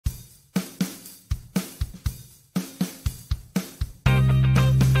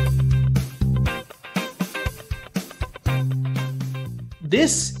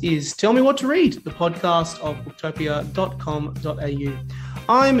This is Tell Me What to Read, the podcast of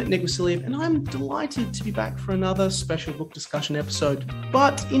booktopia.com.au. I'm Nick Wasiliev, and I'm delighted to be back for another special book discussion episode.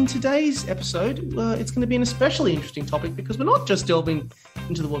 But in today's episode, it's going to be an especially interesting topic because we're not just delving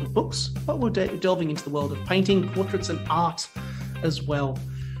into the world of books, but we're delving into the world of painting, portraits, and art as well.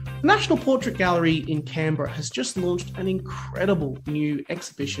 The National Portrait Gallery in Canberra has just launched an incredible new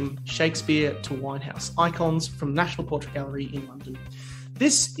exhibition, Shakespeare to Winehouse, Icons from National Portrait Gallery in London.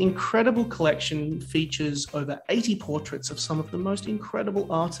 This incredible collection features over 80 portraits of some of the most incredible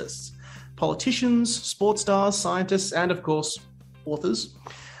artists, politicians, sports stars, scientists, and of course, authors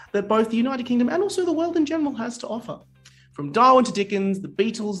that both the United Kingdom and also the world in general has to offer. From Darwin to Dickens, the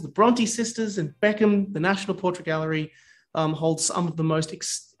Beatles, the Bronte sisters, and Beckham, the National Portrait Gallery holds some of the most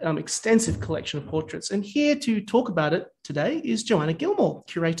extensive collection of portraits. And here to talk about it today is Joanna Gilmour,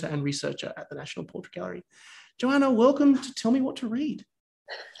 curator and researcher at the National Portrait Gallery. Joanna, welcome to Tell Me What to Read.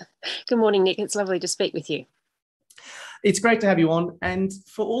 Good morning, Nick. It's lovely to speak with you. It's great to have you on. And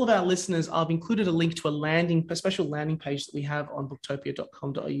for all of our listeners, I've included a link to a special landing page that we have on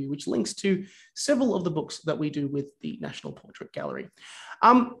booktopia.com.au, which links to several of the books that we do with the National Portrait Gallery.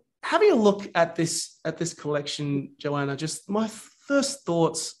 Having a look at this collection, Joanna, just my first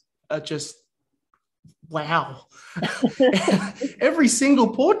thoughts are just, wow. Every single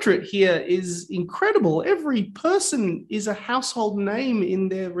portrait here is incredible. Every person is a household name in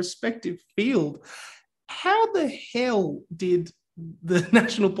their respective field. How the hell did the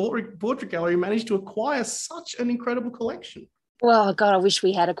National Portrait Gallery manage to acquire such an incredible collection? Well, God, I wish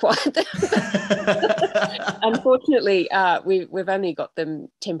we had acquired them. Unfortunately, we've only got them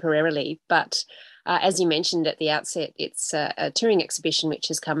temporarily. But as you mentioned at the outset, it's a touring exhibition which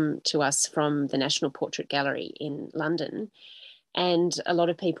has come to us from the National Portrait Gallery in London. And a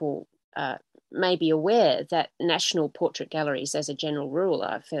lot of people may be aware that national portrait galleries, as a general rule,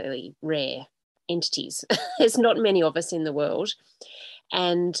 are fairly rare entities. There's not many of us in the world.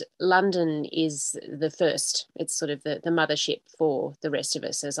 And London is the first. It's sort of the mothership for the rest of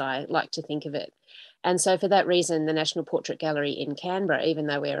us, as I like to think of it. And so for that reason, the National Portrait Gallery in Canberra, even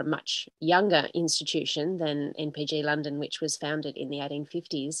though we're a much younger institution than NPG London, which was founded in the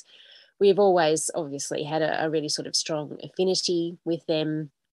 1850s, we've always obviously had a really sort of strong affinity with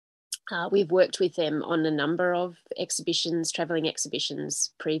them. We've worked with them on a number of exhibitions, travelling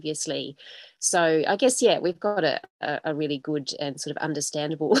exhibitions previously. So I guess, yeah, we've got a really good and sort of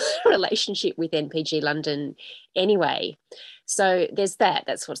understandable relationship with NPG London anyway. So there's that.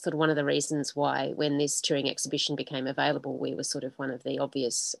 That's what's sort of one of the reasons why when this touring exhibition became available, we were sort of one of the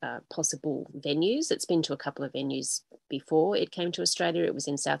obvious possible venues. It's been to a couple of venues before it came to Australia. It was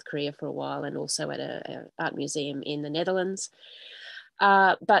in South Korea for a while and also at an art museum in the Netherlands.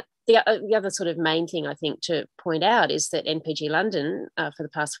 But the other sort of main thing I think to point out is that NPG London for the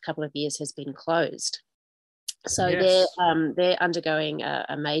past couple of years has been closed. So yes. They're undergoing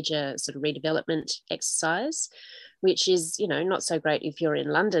a major sort of redevelopment exercise, which is, you know, not so great if you're in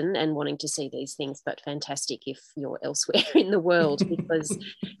London and wanting to see these things, but fantastic if you're elsewhere in the world, because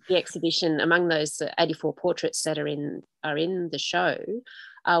the exhibition, among those 84 portraits that are in the show,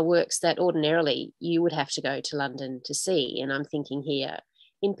 are works that ordinarily you would have to go to London to see. And I'm thinking here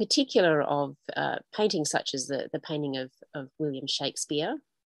in particular of paintings such as the painting of William Shakespeare.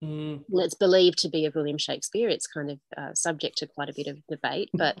 Well, it's believed to be of William Shakespeare. It's kind of subject to quite a bit of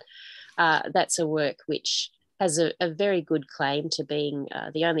debate, but that's a work which has a very good claim to being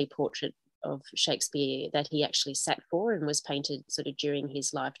the only portrait of Shakespeare that he actually sat for and was painted sort of during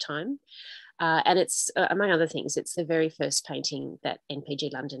his lifetime. And it's, among other things, it's the very first painting that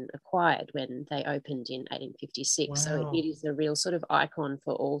NPG London acquired when they opened in 1856. Wow. So it is a real sort of icon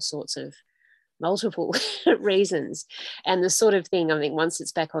for all sorts of multiple reasons. And the sort of thing, I think, once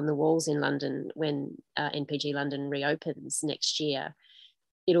it's back on the walls in London, when NPG London reopens next year,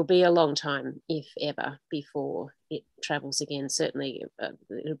 it'll be a long time, if ever, before it travels again. Certainly,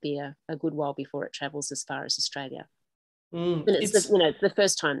 it'll be a good while before it travels as far as Australia. And it's the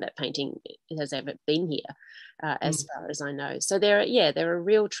first time that painting has ever been here, as far as I know. So there are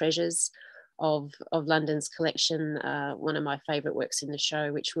real treasures of London's collection. One of my favourite works in the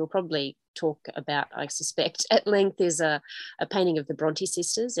show, which we'll probably talk about, I suspect, at length, is a painting of the Bronte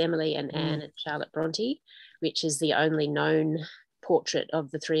sisters, Emily and Anne and Charlotte Bronte, which is the only known portrait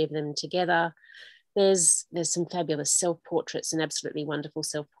of the three of them together. There's some fabulous self-portraits, an absolutely wonderful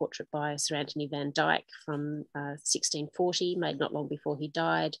self-portrait by Sir Anthony van Dyck from 1640, made not long before he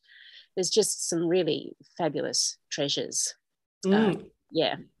died. There's just some really fabulous treasures. And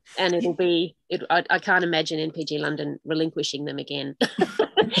it'll be, I can't imagine NPG London relinquishing them again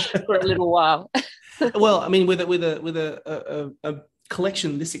for a little while. Well, I mean, with a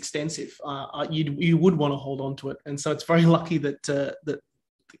collection this extensive, you would want to hold on to it. And so it's very lucky that that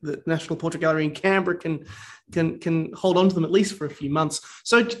the National Portrait Gallery in Canberra can hold on to them at least for a few months.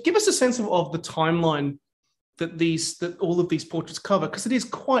 So give us a sense of the timeline that all of these portraits cover, because it is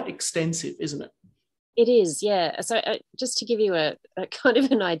quite extensive, isn't it? It is, yeah. So just to give you a kind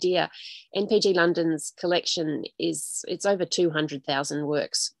of an idea, NPG London's collection it's over 200,000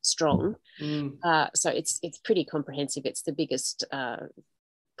 works strong. So it's pretty comprehensive. It's the biggest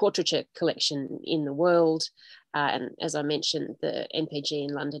portraiture collection in the world. And as I mentioned, the NPG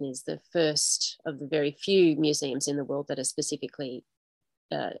in London is the first of the very few museums in the world that are specifically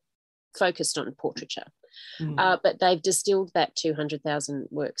focused on portraiture. But they've distilled that 200,000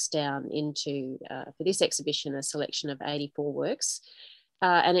 works down into, for this exhibition, a selection of 84 works.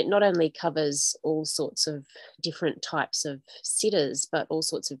 And it not only covers all sorts of different types of sitters, but all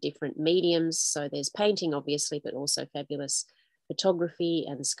sorts of different mediums. So there's painting, obviously, but also fabulous photography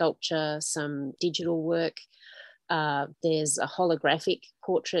and sculpture, some digital work. There's a holographic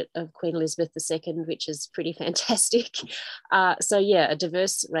portrait of Queen Elizabeth II, which is pretty fantastic. So yeah, a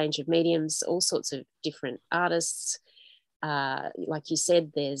diverse range of mediums, all sorts of different artists. Like you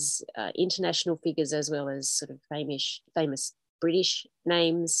said, there's international figures as well as sort of famous British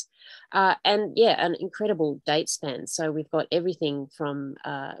names. And yeah, an incredible date span. So we've got everything from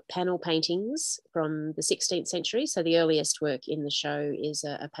panel paintings from the 16th century. So the earliest work in the show is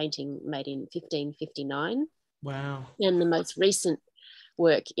a painting made in 1559. Wow. And the most recent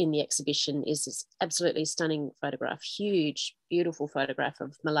work in the exhibition is this absolutely stunning photograph, huge, beautiful photograph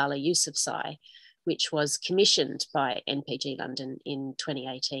of Malala Yousafzai, which was commissioned by NPG London in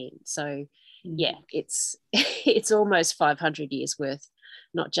 2018. So yeah, it's almost 500 years worth,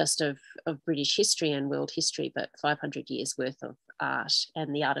 not just of British history and world history, but 500 years worth of art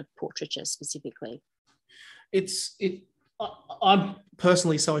and the art of portraiture specifically. I'm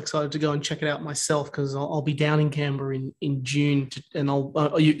personally so excited to go and check it out myself, because I'll be down in Canberra in June, and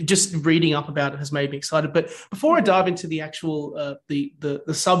just reading up about it has made me excited. But before I dive into the actual the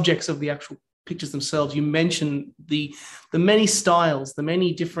subjects of the actual pictures themselves, you mentioned the many styles, the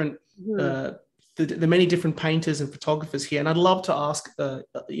many different the many different painters and photographers here, and I'd love to ask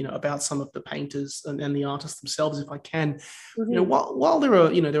about some of the painters and the artists themselves, if I can. While there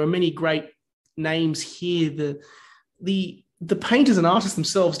are many great names here, the painters and artists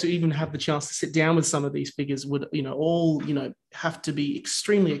themselves, to even have the chance to sit down with some of these figures, would all have to be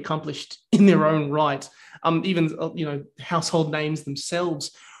extremely accomplished in their own right. Even household names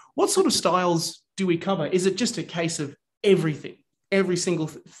themselves. What sort of styles do we cover? Is it just a case of everything, every single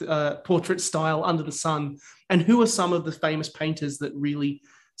portrait style under the sun? And who are some of the famous painters that really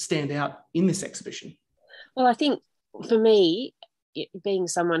stand out in this exhibition? Well, I think for me, being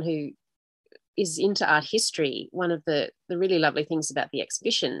someone who is into art history, one of the really lovely things about the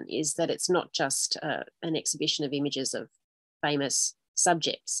exhibition is that it's not just an exhibition of images of famous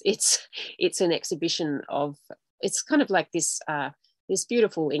subjects. It's an exhibition of, it's kind of like this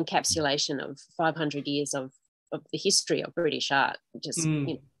beautiful encapsulation of 500 years of the history of British art, just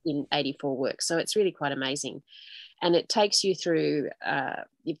in 84 works. So it's really quite amazing. And it takes you through,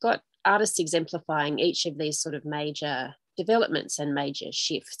 you've got artists exemplifying each of these sort of major developments and major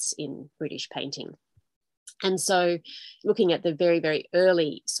shifts in British painting. And so looking at the very, very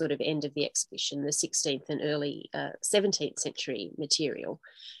early sort of end of the exhibition, the 16th and early 17th century material,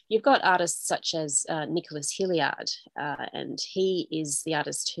 you've got artists such as Nicholas Hilliard, and he is the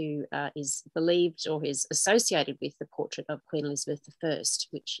artist who is believed or is associated with the portrait of Queen Elizabeth I,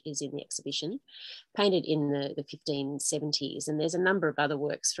 which is in the exhibition, painted in the 1570s. And there's a number of other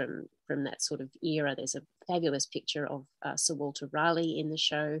works from that sort of era. There's a fabulous picture of Sir Walter Raleigh in the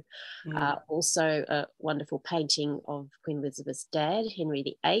show. Also a wonderful painting of Queen Elizabeth's dad,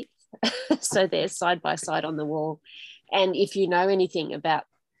 Henry VIII. So they're side by side on the wall. And if you know anything about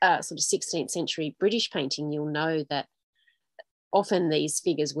sort of 16th century British painting, you'll know that often these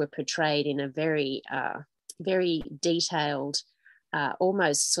figures were portrayed in a very, very detailed,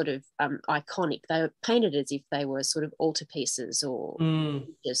 almost sort of iconic. They were painted as if they were sort of altarpieces or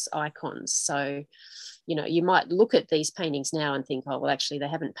just icons. So, you might look at these paintings now and think, oh, well, actually, they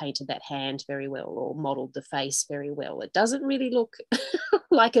haven't painted that hand very well or modelled the face very well. It doesn't really look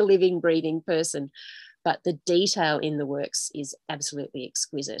like a living, breathing person, but the detail in the works is absolutely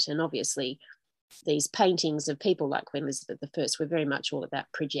exquisite. And obviously, these paintings of people like Queen Elizabeth I were very much all about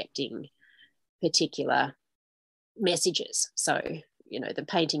projecting particular messages. So, the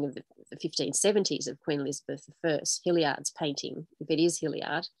painting of the 1570s of Queen Elizabeth I, Hilliard's painting, if it is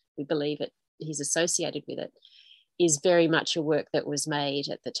Hilliard, we believe it, he's associated with it, is very much a work that was made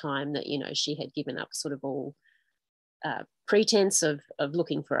at the time that, she had given up sort of all pretense of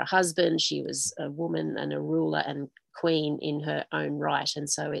looking for a husband. She was a woman and a ruler and queen in her own right. And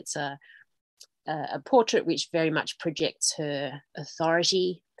so it's a portrait which very much projects her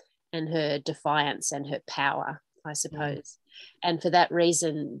authority and her defiance and her power, I suppose. And for that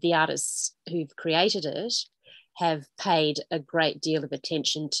reason, the artists who've created it have paid a great deal of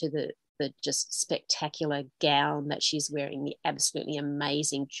attention to the just spectacular gown that she's wearing, the absolutely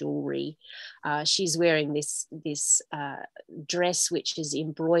amazing jewelry. She's wearing this dress which is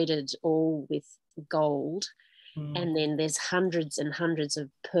embroidered all with gold. And then there's hundreds and hundreds of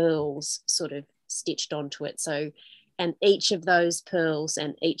pearls sort of stitched onto it. So, and each of those pearls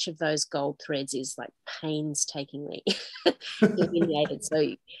and each of those gold threads is like painstakingly delineated.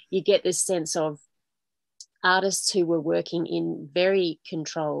 So you get this sense of artists who were working in very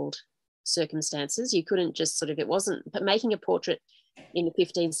controlled circumstances. You couldn't just sort of, it wasn't, but making a portrait in the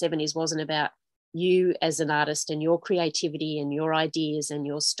 1570s wasn't about you as an artist and your creativity and your ideas and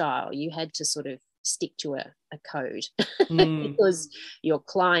your style. You had to sort of stick to a code because your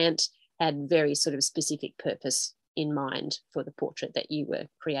client had very sort of specific purpose in mind for the portrait that you were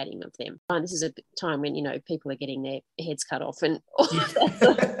creating of them. And this is a time when, you know, people are getting their heads cut off and all that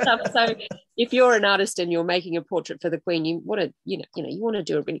sort of stuff. So if you're an artist and you're making a portrait for the Queen, you want to, you want to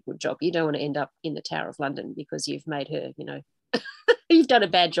do a really good job. You don't want to end up in the Tower of London because you've made her, you've done a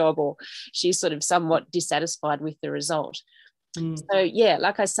bad job, or she's sort of somewhat dissatisfied with the result. So yeah,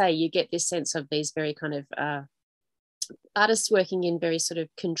 like I say, you get this sense of these very kind of artists working in very sort of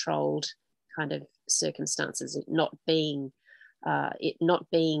controlled kind of circumstances, it not being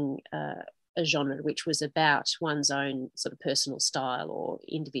a genre which was about one's own sort of personal style or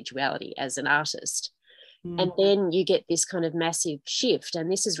individuality as an artist. And then you get this kind of massive shift, and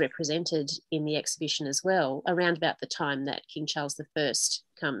this is represented in the exhibition as well, around about the time that King Charles I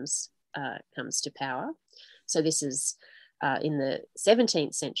comes to power. So this is in the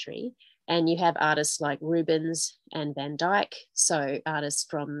 17th century, and you have artists like Rubens and Van Dyck, so artists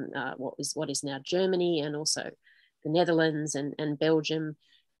from what is now Germany and also the Netherlands and Belgium,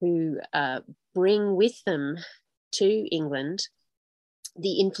 who bring with them to England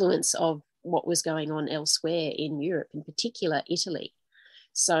the influence of what was going on elsewhere in Europe, in particular Italy.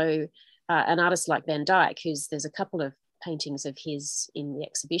 So an artist like Van Dyck, there's a couple of paintings of his in the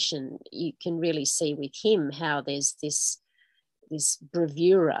exhibition, you can really see with him how there's this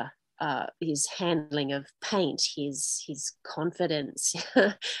bravura, his handling of paint, his confidence,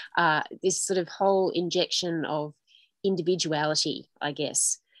 this sort of whole injection of individuality, I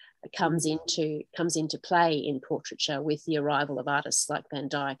guess, comes into play in portraiture with the arrival of artists like Van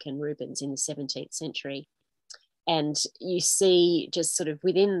Dyck and Rubens in the 17th century. And you see just sort of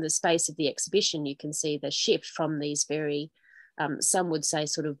within the space of the exhibition, you can see the shift from these very, some would say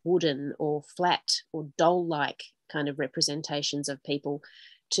sort of wooden or flat or doll-like kind of representations of people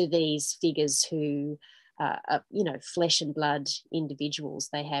to these figures who are, flesh and blood individuals.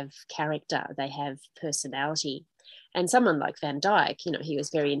 They have character, they have personality. And someone like Van Dyck, he was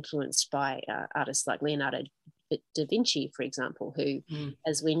very influenced by artists like Leonardo da Vinci, for example, who,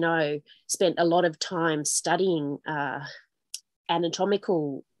 as we know, spent a lot of time studying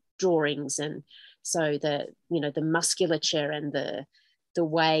anatomical drawings. And so the musculature and the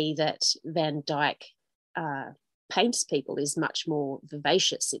way that Van Dyck paints people is much more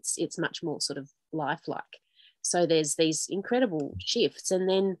vivacious. It's much more sort of lifelike. So there's these incredible shifts. And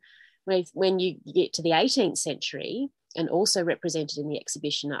then when you get to the 18th century, and also represented in the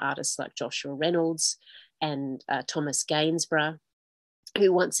exhibition are artists like Joshua Reynolds and Thomas Gainsborough,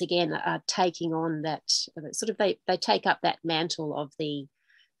 who once again are taking on that sort of, they take up that mantle of the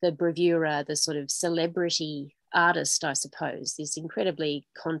bravura, the sort of celebrity artist, I suppose, this incredibly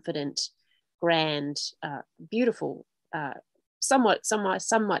confident, grand, beautiful, some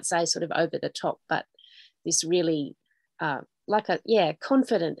might say sort of over the top, but this really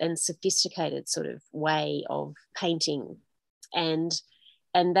confident and sophisticated sort of way of painting, and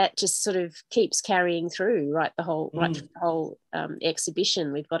that just sort of keeps carrying through the whole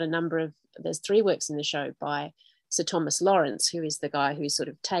exhibition. We've got there's 3 works in the show by Sir Thomas Lawrence, who is the guy who sort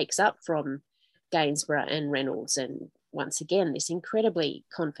of takes up from Gainsborough and Reynolds, and once again this incredibly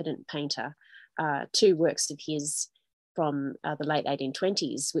confident painter. 2 works of his from the late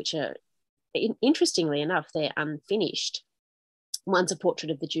 1820s, which are, interestingly enough, they're unfinished. One's a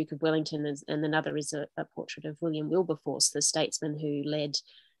portrait of the Duke of Wellington, and another is a portrait of William Wilberforce, the statesman who led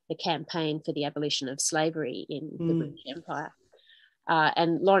the campaign for the abolition of slavery in the British Empire.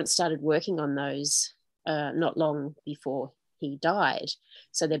 And Lawrence started working on those not long before he died.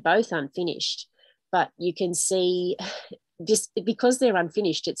 So they're both unfinished. But you can see, just because they're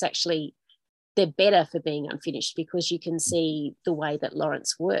unfinished, it's actually they're better for being unfinished because you can see the way that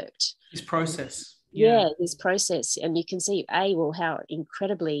Lawrence worked. His process. Yeah, his process. And you can see, how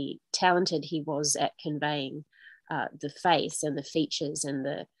incredibly talented he was at conveying the face and the features and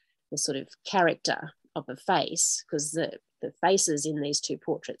the sort of character of a face, because the faces in these two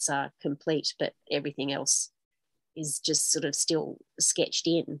portraits are complete, but everything else is just sort of still sketched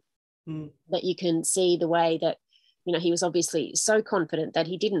in. But you can see the way that, he was obviously so confident that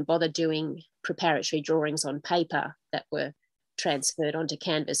he didn't bother doing preparatory drawings on paper that were transferred onto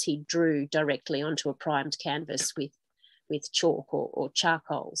canvas. He drew directly onto a primed canvas with chalk or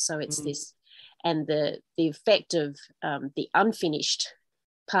charcoal. So it's this, and the effect of the unfinished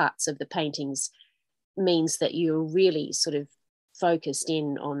parts of the paintings means that you're really sort of focused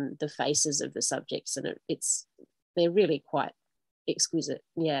in on the faces of the subjects, and they're really quite exquisite.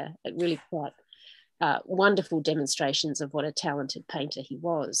 Yeah, really quite wonderful demonstrations of what a talented painter he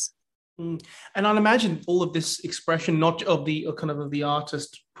was. And I'd imagine all of this expression, not of the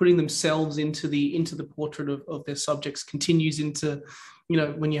artist putting themselves into the portrait of their subjects, continues into,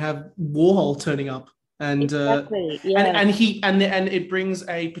 when you have Warhol turning up, and exactly, yeah. and it brings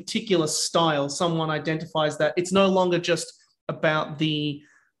a particular style. Someone identifies that it's no longer just about the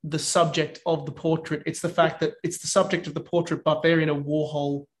subject of the portrait. It's the fact that it's the subject of the portrait, but they're in a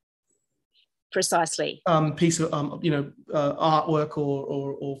Warhol precisely piece of artwork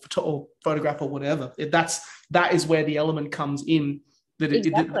or photograph or whatever. That is where the element comes in, that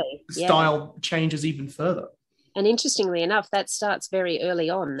exactly. the style changes even further. And interestingly enough, that starts very early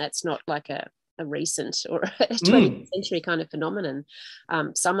on. That's not like a recent or a 20th century kind of phenomenon.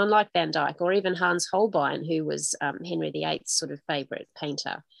 Someone like Van Dyck, or even Hans Holbein, who was Henry VIII's sort of favourite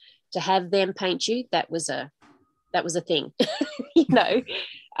painter, to have them paint you, that was a thing.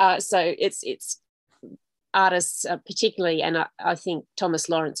 So it's artists particularly, and I think Thomas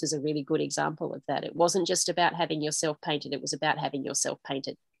Lawrence is a really good example of that. It wasn't just about having yourself painted, it was about having yourself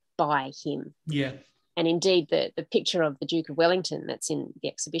painted by him. Yeah. And indeed, the picture of the Duke of Wellington that's in the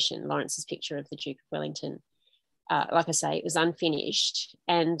exhibition, Lawrence's picture of the Duke of Wellington, like I say, it was unfinished.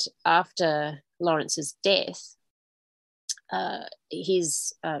 And after Lawrence's death,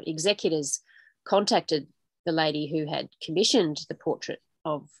 his executors contacted the lady who had commissioned the portrait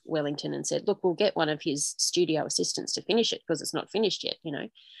of Wellington and said, look, we'll get one of his studio assistants to finish it because it's not finished yet,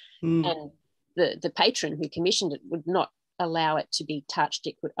 And the patron who commissioned it would not allow it to be touched.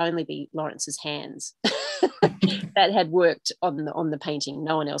 It could only be Lawrence's hands that had worked on the painting.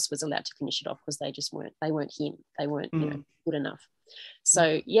 No one else was allowed to finish it off because they weren't him. They weren't good enough.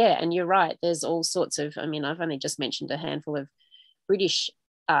 So yeah, and you're right. There's all sorts of, I've only just mentioned a handful of British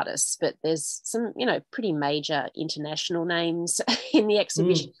artists, but there's some, pretty major international names in the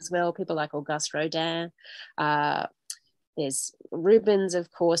exhibition as well. People like Auguste Rodin. There's Rubens, of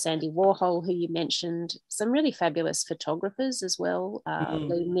course, Andy Warhol, who you mentioned. Some really fabulous photographers as well.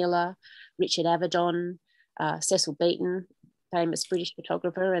 Lou Miller, Richard Avedon, Cecil Beaton, famous British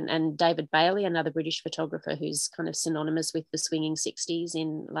photographer, and David Bailey, another British photographer who's kind of synonymous with the swinging 60s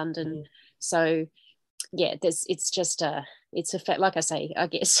in London. So yeah, like I say, I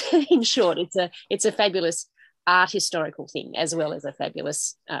guess in short, it's a fabulous art historical thing as well as a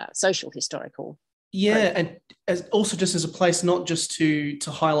fabulous social historical. Yeah, and also just as a place not just to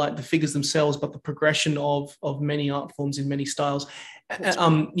highlight the figures themselves, but the progression of many art forms in many styles,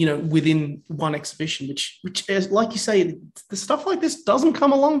 within one exhibition, which is, like you say, the stuff like this doesn't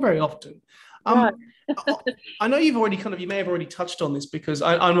come along very often. Right. I know you may have already touched on this, because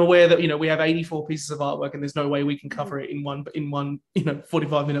I'm aware that we have 84 pieces of artwork and there's no way we can cover it in one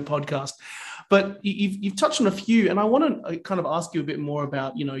 45-minute podcast. But you've touched on a few, and I want to kind of ask you a bit more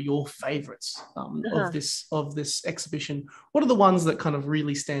about your favorites of this exhibition. What are the ones that kind of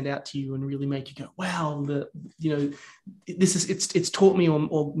really stand out to you and really make you go, wow, it's taught me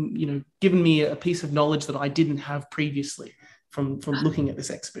or given me a piece of knowledge that I didn't have previously from looking at this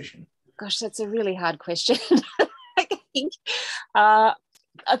exhibition? Gosh, that's a really hard question.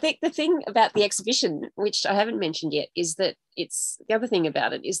 I think the thing about the exhibition, which I haven't mentioned yet, is that the other thing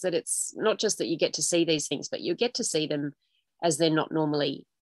about it is that it's not just that you get to see these things, but you get to see them as they're not normally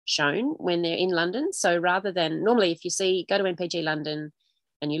shown when they're in London. So rather than normally, if you go to NPG London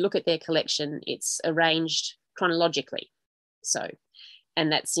and you look at their collection, it's arranged chronologically. So,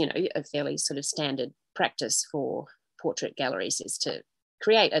 and that's, a fairly sort of standard practice for portrait galleries, is to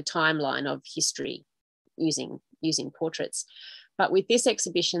create a timeline of history using portraits. But with this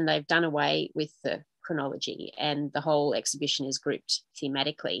exhibition, they've done away with the chronology, and the whole exhibition is grouped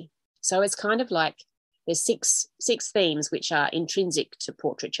thematically. So it's kind of like there's six themes which are intrinsic to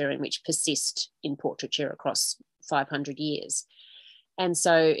portraiture and which persist in portraiture across 500 years. And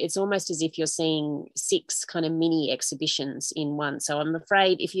so it's almost as if you're seeing 6 kind of mini exhibitions in one. So I'm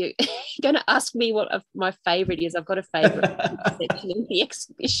afraid if you're going to ask me what my favourite is, I've got a favourite section in the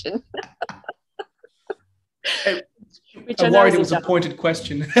exhibition. Which I'm worried it was a pointed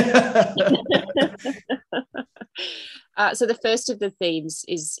question. So the first of the themes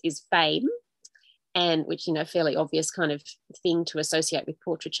is fame, and which, you know, fairly obvious kind of thing to associate with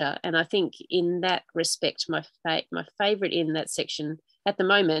portraiture. And I think in that respect, my favourite in that section at the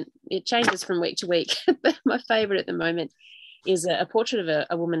moment, it changes from week to week, but my favourite at the moment is a portrait of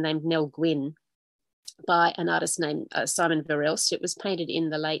a woman named Nell Gwynn by an artist named Simon Verelst. It was painted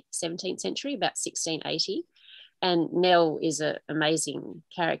in the late 17th century, about 1680. And Nell is an amazing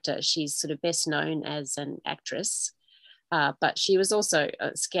character. She's sort of best known as an actress, but she was also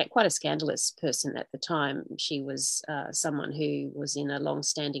quite a scandalous person at the time. She was someone who was in a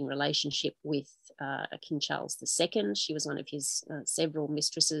long-standing relationship with King Charles II. She was one of his several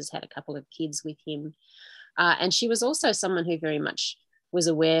mistresses, had a couple of kids with him. And she was also someone who very much was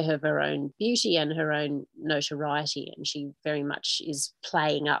aware of her own beauty and her own notoriety. And she very much is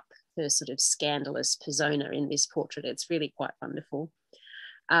playing up her sort of scandalous persona in this portrait. It's really quite wonderful.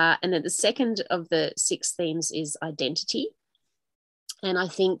 And then the second of the 6 themes is identity. And I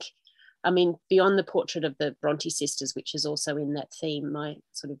think, I mean, beyond the portrait of the Bronte sisters, which is also in that theme, my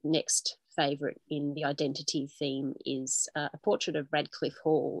sort of next favourite in the identity theme is a portrait of Radcliffe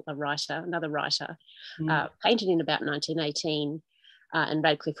Hall, another writer, painted in about 1918. And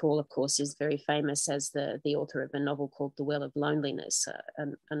Radcliffe Hall, of course, is very famous as the author of a novel called The Well of Loneliness,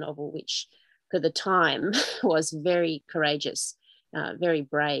 a novel which for the time was very courageous, very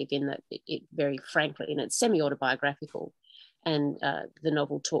brave in that it very frankly, and it's semi-autobiographical. And the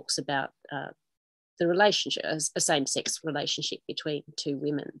novel talks about the relationship, a same-sex relationship between 2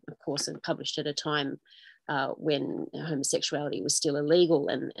 women, of course, and published at a time when homosexuality was still illegal.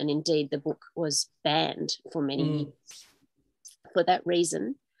 And indeed, the book was banned for many years for that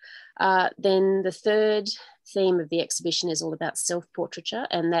reason. Then the third theme of the exhibition is all about self-portraiture,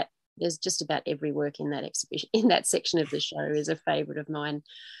 and that there's just about every work in that exhibition, in that section of the show, is a favourite of mine.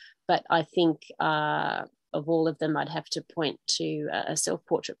 But I think of all of them, I'd have to point to a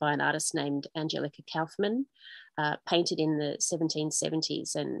self-portrait by an artist named Angelica Kaufmann, painted in the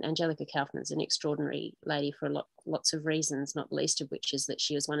 1770s. And Angelica Kaufmann's an extraordinary lady for lots of reasons, not least of which is that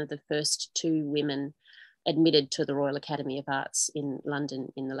she was one of the first 2 women admitted to the Royal Academy of Arts in London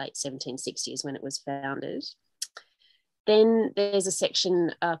in the late 1760s when it was founded. Then there's a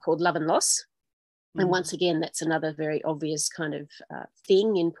section called Love and Loss. And once again, that's another very obvious kind of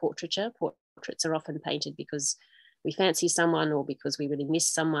thing in portraiture. Portraits are often painted because we fancy someone or because we really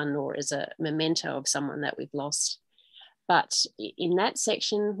miss someone or as a memento of someone that we've lost. But in that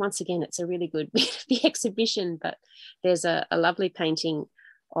section, once again, it's a really good bit of the exhibition, but there's a lovely painting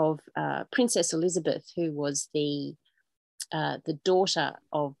of Princess Elizabeth, who was the daughter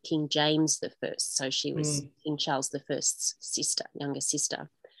of King James I. So she was King Charles I's sister, younger sister.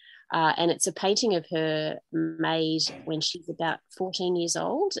 And it's a painting of her made when she's about 14 years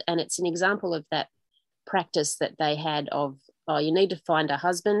old. And it's an example of that practice that they had of, you need to find a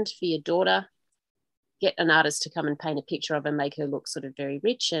husband for your daughter, get an artist to come and paint a picture of her, make her look sort of very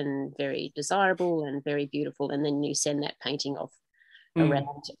rich and very desirable and very beautiful. And then you send that painting off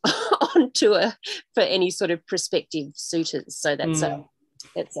around on tour for any sort of prospective suitors. So that's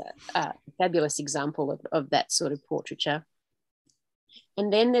a fabulous example of that sort of portraiture.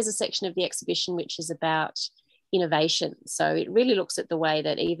 And then there's a section of the exhibition which is about innovation. So it really looks at the way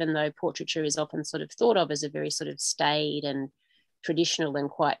that even though portraiture is often sort of thought of as a very sort of staid and traditional and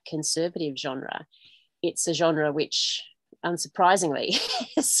quite conservative genre, it's a genre which, unsurprisingly,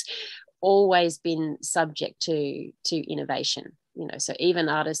 has always been subject to innovation. You know, so even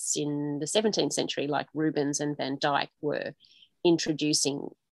artists in the 17th century like Rubens and Van Dyck were introducing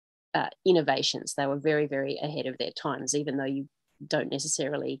innovations. They were very, very ahead of their times, even though you don't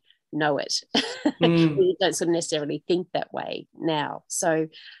necessarily know it. You don't sort of necessarily think that way now. So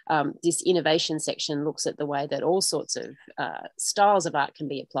this innovation section looks at the way that all sorts of styles of art can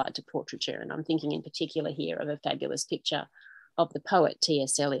be applied to portraiture. And I'm thinking in particular here of a fabulous picture of the poet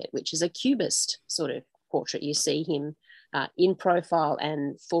T.S. Eliot, which is a cubist sort of portrait. You see him in profile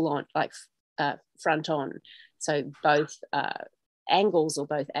and full on, like front on. So both angles or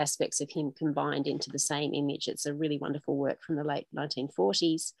both aspects of him combined into the same image. It's a really wonderful work from the late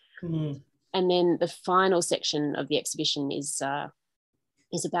 1940s. And then the final section of the exhibition is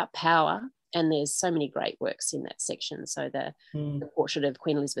about power. And there's so many great works in that section. So the portrait of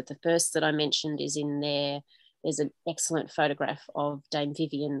Queen Elizabeth I that I mentioned is in there. There's an excellent photograph of Dame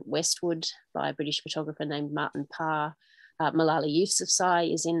Vivienne Westwood by a British photographer named Martin Parr. Malala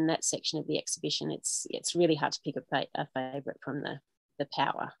Yousafzai is in that section of the exhibition. It's really hard to pick a favourite from the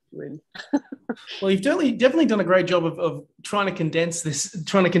power room. Well, you've definitely done a great job of trying to condense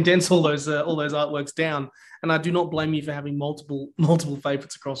all those artworks down. And I do not blame you for having multiple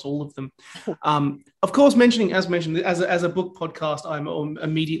favorites across all of them. Of course, as mentioned, as a book podcast, I'm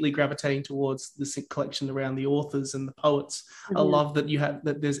immediately gravitating towards this collection around the authors and the poets. Mm-hmm. I love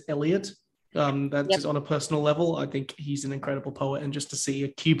that there's Eliot. That's just on a personal level. I think he's an incredible poet, and just to see a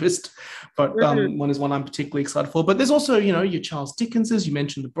cubist, but one is one I'm particularly excited for. But there's also, your Charles Dickenses. You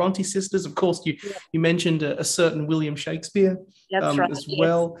mentioned the Bronte sisters, of course. You mentioned a certain William Shakespeare as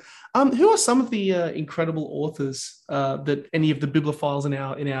well. Who are some of the incredible authors that any of the bibliophiles in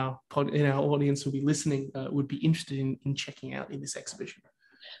our audience will be listening would be interested in checking out in this exhibition?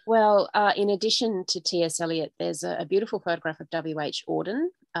 Well, in addition to T.S. Eliot, there's a beautiful photograph of W.H. Auden.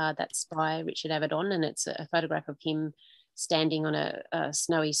 That's by Richard Avedon, and it's a photograph of him standing on a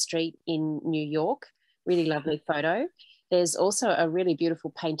snowy street in New York. Really lovely photo. There's also a really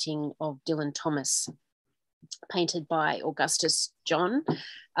beautiful painting of Dylan Thomas, painted by Augustus John.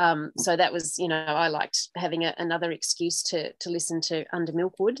 So that was, I liked having another excuse to listen to Under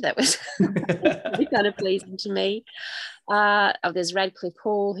Milkwood. That was really kind of pleasing to me. There's Radcliffe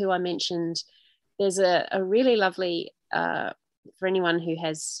Hall, who I mentioned. There's a really lovely, for anyone who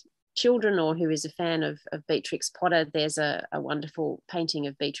has children or who is a fan of Beatrix Potter, there's a wonderful painting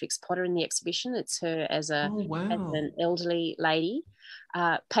of Beatrix Potter in the exhibition. It's her as an elderly lady,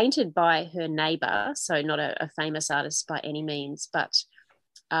 painted by her neighbour, so not a famous artist by any means, but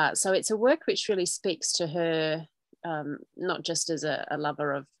so it's a work which really speaks to her, not just as a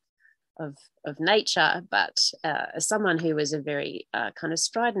lover of nature, but as someone who was a very kind of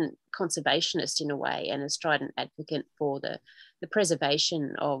strident conservationist in a way, and a strident advocate for the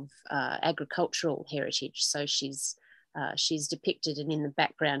preservation of agricultural heritage. So she's depicted, and in the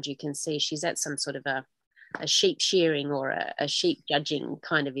background you can see she's at some sort of a sheep shearing or a sheep judging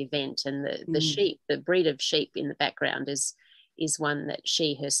kind of event, and the breed of sheep in the background is one that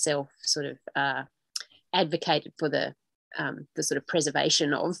she herself sort of advocated for the sort of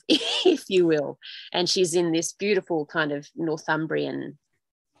preservation of, if you will. And she's in this beautiful kind of Northumbrian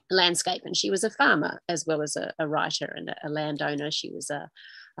landscape, and she was a farmer as well as a writer and a landowner. She was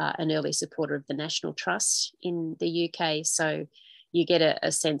an early supporter of the National Trust in the UK. So you get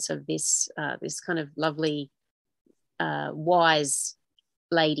a sense of this kind of lovely, wise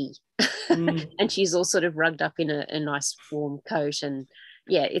lady. And she's all sort of rugged up in a nice warm coat, and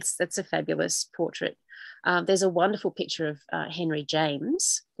that's a fabulous portrait. There's a wonderful picture of Henry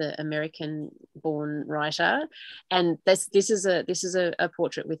James, the American-born writer, and this is a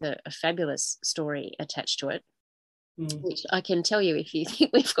portrait with a fabulous story attached to it, which I can tell you if you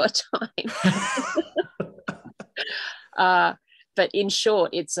think we've got time. But in short,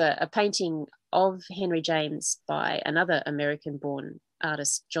 it's a painting of Henry James by another American-born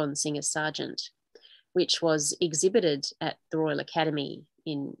artist, John Singer Sargent, which was exhibited at the Royal Academy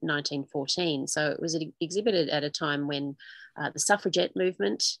in 1914. So it was exhibited at a time when the suffragette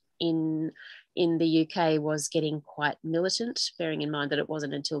movement in the UK was getting quite militant, bearing in mind that it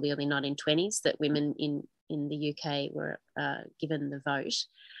wasn't until the early 1920s that women in the UK were given the vote.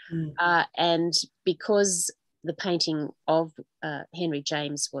 And because the painting of Henry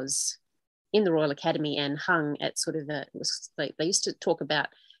James was in the Royal Academy and hung at sort of they used to talk about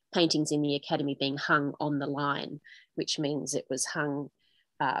paintings in the Academy being hung on the line, which means it was hung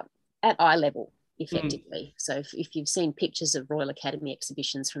at eye level, effectively. So if you've seen pictures of Royal Academy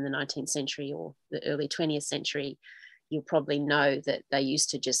exhibitions from the 19th century or the early 20th century, you'll probably know that they used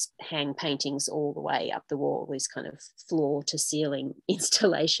to just hang paintings all the way up the wall, this kind of floor to ceiling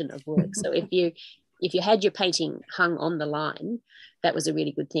installation of work. So if you had your painting hung on the line, that was a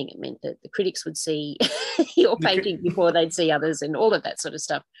really good thing. It meant that the critics would see your painting before they'd see others and all of that sort of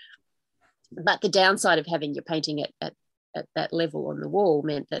stuff. But the downside of having your painting at that level on the wall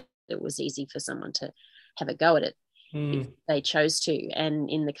meant that it was easy for someone to have a go at it if they chose to. And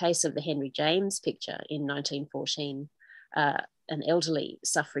in the case of the Henry James picture in 1914, an elderly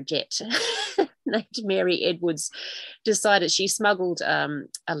suffragette named Mary Edwards decided, she smuggled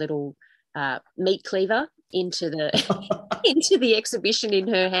a little meat cleaver into the exhibition in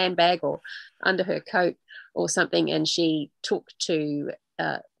her handbag or under her coat or something, and she took to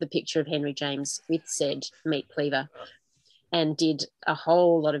the picture of Henry James with said meat cleaver and did a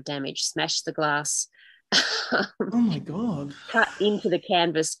whole lot of damage, smashed the glass. Oh my God. Cut into the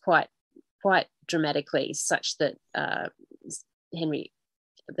canvas quite dramatically, such that the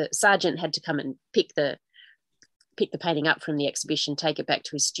sergeant had to come and pick the painting up from the exhibition, take it back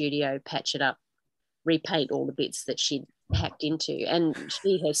to his studio, patch it up, repaint all the bits that she'd hacked into. And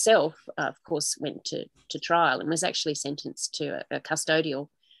she herself, of course, went to trial and was actually sentenced to a custodial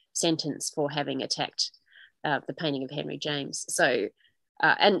sentence for having attacked the painting of Henry James. So,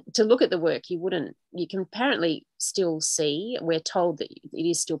 and to look at the work, you can apparently still see, we're told that it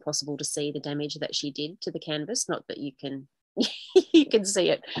is still possible to see the damage that she did to the canvas, not that you can you can see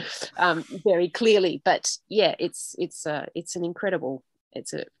it very clearly, but yeah, it's a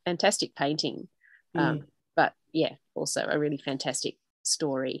fantastic painting, but yeah, also a really fantastic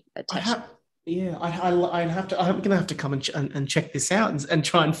story attached. I'm going to have to come and check this out and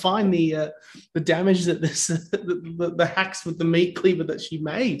try and find the damage that the hacks with the meat cleaver that she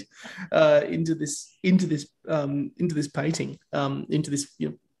made into this painting, into this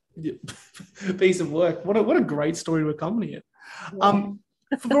piece of work. What a great story to accompany it. Yeah.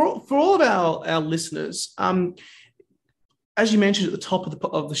 For all of our listeners, as you mentioned at the top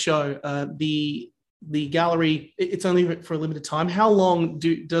of the show, the gallery, it's only for a limited time. How long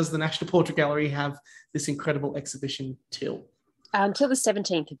does the National Portrait Gallery have this incredible exhibition till? Until the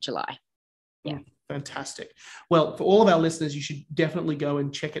 17th of July. Yeah. Fantastic. Well, for all of our listeners, you should definitely go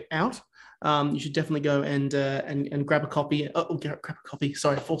and check it out. You should definitely go and grab a copy. Grab a copy.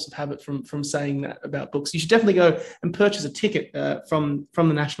 Sorry, force of habit from saying that about books. You should definitely go and purchase a ticket from the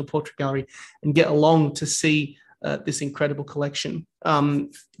National Portrait Gallery and get along to see this incredible collection,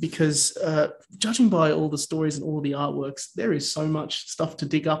 because judging by all the stories and all the artworks, there is so much stuff to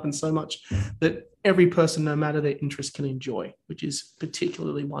dig up and so much that every person, no matter their interest, can enjoy, which is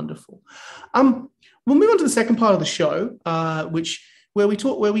particularly wonderful. We'll move on to the second part of the show, where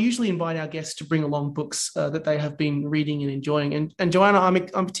we usually invite our guests to bring along books that they have been reading and enjoying. And Joanna,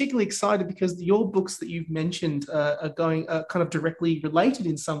 I'm particularly excited because your books that you've mentioned are kind of directly related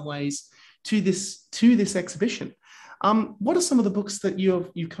in some ways to this exhibition. What are some of the books that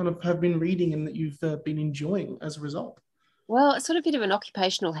you kind of have been reading and that you've been enjoying as a result? Well, it's sort of a bit of an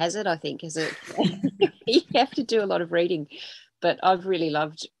occupational hazard, I think, is it? You have to do a lot of reading, but I've really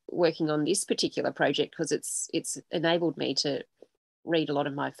loved working on this particular project because it's enabled me to read a lot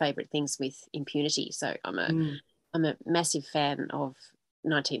of my favourite things with impunity. So I'm a massive fan of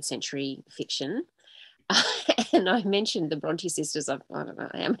 19th century fiction. And I mentioned the Bronte sisters. I don't know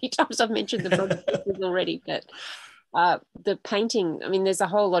how many times I've mentioned the Bronte sisters already, but the painting, I mean, there's a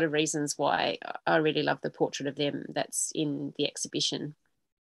whole lot of reasons why I really love the portrait of them that's in the exhibition.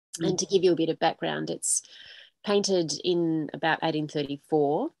 And to give you a bit of background, it's painted in about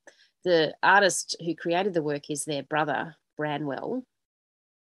 1834. The artist who created the work is their brother, Branwell,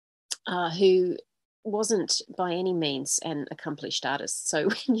 who wasn't by any means an accomplished artist. So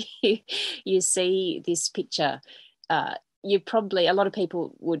when you see this picture, you probably, a lot of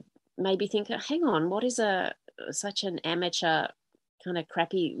people would maybe think, hang on, what is such an amateur kind of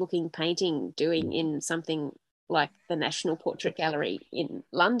crappy looking painting doing in something like the National Portrait Gallery in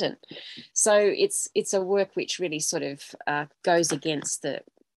London? So it's a work which really sort of goes against the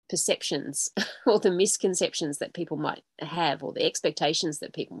perceptions or the misconceptions that people might have, or the expectations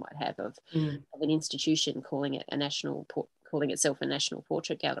that people might have of an institution calling itself a National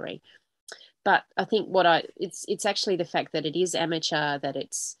Portrait Gallery. But I think it's actually the fact that it is amateur, that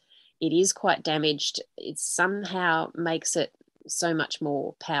it is quite damaged. It somehow makes it so much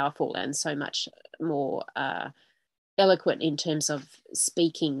more powerful and so much more eloquent in terms of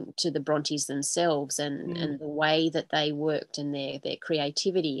speaking to the Brontes themselves and the way that they worked and their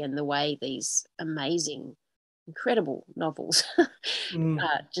creativity and the way these amazing, incredible novels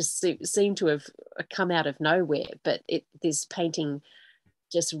just seem to have come out of nowhere. But this painting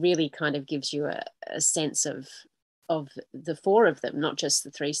just really kind of gives you a sense of the four of them, not just the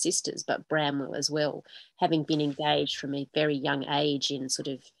three sisters, but Bramwell as well, having been engaged from a very young age in sort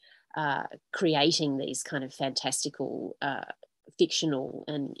of creating these kind of fantastical, fictional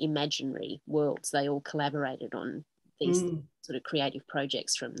and imaginary worlds. They all collaborated on these sort of creative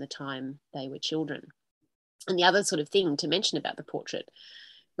projects from the time they were children. And the other sort of thing to mention about the portrait,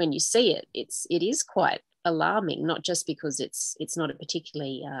 when you see it, it is quite alarming, not just because it's not a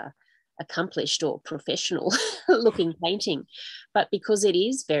particularly accomplished or professional looking painting, but because it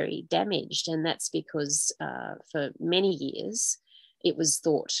is very damaged. And that's because for many years it was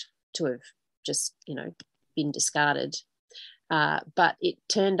thought to have just, been discarded. But it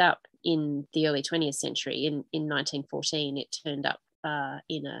turned up in the early 20th century, in 1914, it turned up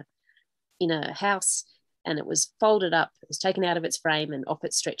in a house, and it was folded up. It was taken out of its frame and off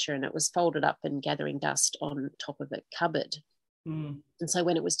its stretcher, and it was folded up and gathering dust on top of a cupboard. And so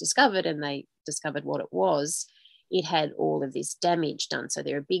when it was discovered and they discovered what it was, it had all of this damage done. So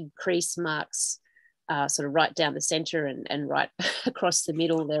there are big crease marks sort of right down the centre and right across the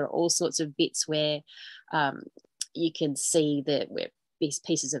middle. There are all sorts of bits where you can see that where these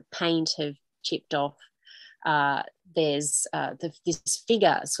pieces of paint have chipped off. There's this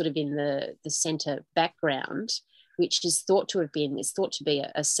figure sort of in the centre background, which is thought to be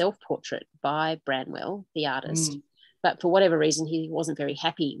a self-portrait by Branwell, the artist. But for whatever reason, he wasn't very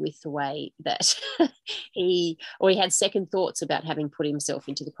happy with the way that he had second thoughts about having put himself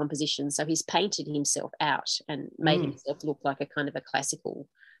into the composition. So he's painted himself out and made himself look like a kind of a classical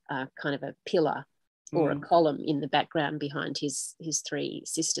kind of a pillar or a column in the background behind his three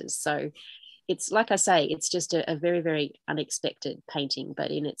sisters. So it's, like I say, it's just a very, very unexpected painting, but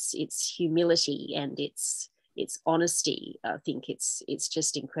in its humility and its honesty, I think it's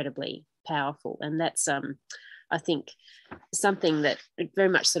just incredibly powerful. And that's I think something that very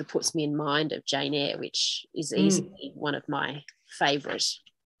much sort of puts me in mind of Jane Eyre, which is easily one of my favourite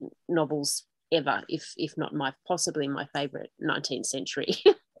novels ever, if not possibly my favourite 19th century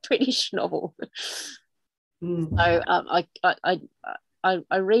British novel. So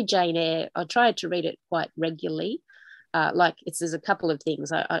I read Jane Eyre. I tried to read it quite regularly. There's a couple of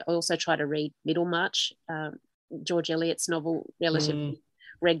things. I also try to read Middlemarch, George Eliot's novel, relatively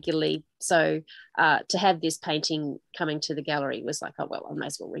regularly. So to have this painting coming to the gallery was like, oh well, I may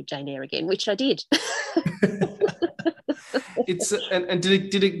as well read Jane Eyre again, which I did. And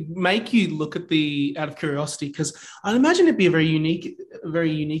did it make you look at out of curiosity? Because I'd imagine it'd be a very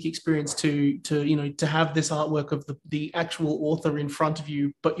unique experience to have this artwork of the actual author in front of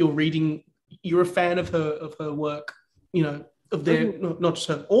you, but you're a fan of her work, of their not just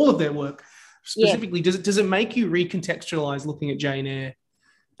her, all of their work. Specifically, does it make you recontextualize looking at Jane Eyre,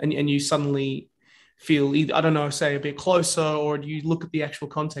 and you suddenly feel either, I don't know, say a bit closer, or do you look at the actual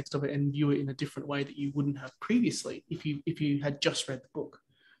context of it and view it in a different way that you wouldn't have previously if you had just read the book?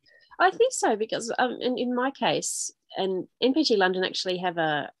 I think so, because in my case, and NPG London actually have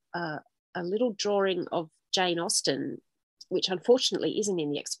a little drawing of Jane Austen, which unfortunately isn't in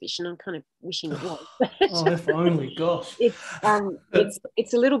the exhibition. I'm kind of wishing it was. Oh, if only, gosh.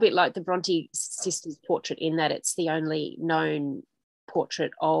 It's a little bit like the Bronte sisters' portrait in that it's the only known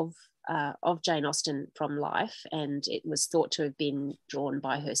portrait of Jane Austen from life, and it was thought to have been drawn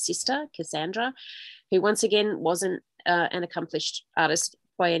by her sister Cassandra, who once again wasn't an accomplished artist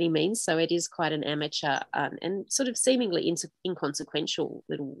by any means, so it is quite an amateur and sort of seemingly inconsequential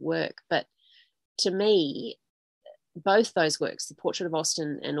little work. But to me, both those works, the portrait of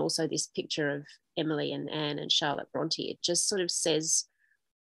Austen and also this picture of Emily and Anne and Charlotte Bronte, it just sort of says,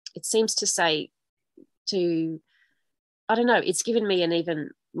 it seems to say to, I don't know, it's given me an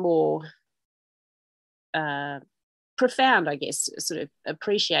even more profound, I guess, sort of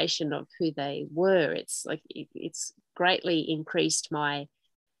appreciation of who they were. It's like it's greatly increased my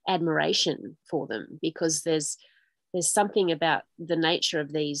admiration for them, because there's something about the nature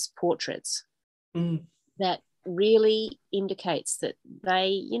of these portraits that really indicates that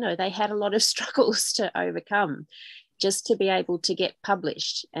they had a lot of struggles to overcome just to be able to get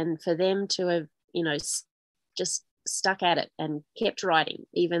published, and for them to have just stuck at it and kept writing,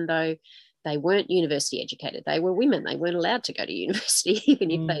 even though they weren't university educated. They were women. They weren't allowed to go to university, even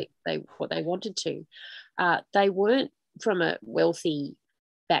if they wanted to. They weren't from a wealthy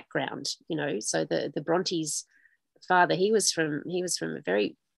background, So the Brontes' father, he was from a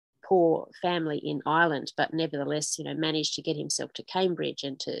very poor family in Ireland, but nevertheless, managed to get himself to Cambridge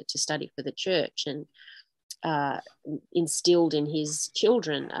and to study for the church, and instilled in his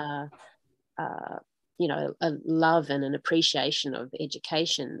children a love and an appreciation of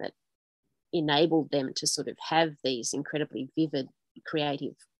education that enabled them to sort of have these incredibly vivid,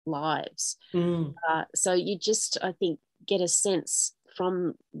 creative lives. So you just, I think, get a sense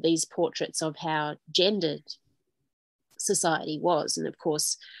from these portraits of how gendered society was. And of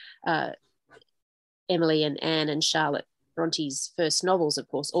course, Emily and Anne and Charlotte Bronte's first novels, of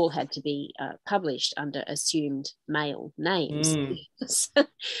course, all had to be published under assumed male names. And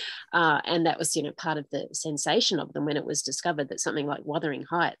that was, part of the sensation of them when it was discovered that something like Wuthering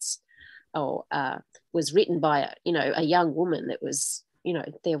Heights was written by a young woman. That was,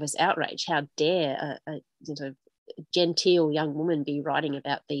 there was outrage. How dare a genteel young woman be writing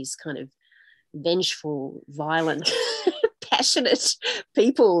about these kind of vengeful, violent, passionate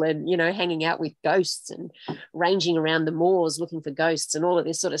people, and hanging out with ghosts and ranging around the moors looking for ghosts and all of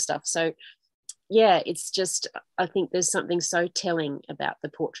this sort of stuff. So yeah, it's just, I think there's something so telling about the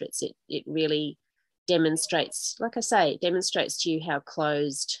portraits. It really demonstrates, like I say, it demonstrates to you how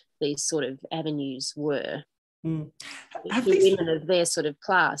closed these sort of avenues were. Women of their sort of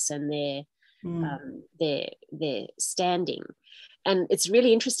class and their standing. And it's a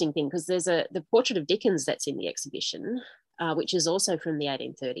really interesting thing, because there's the portrait of Dickens that's in the exhibition, which is also from the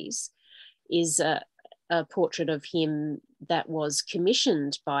 1830s, is a portrait of him that was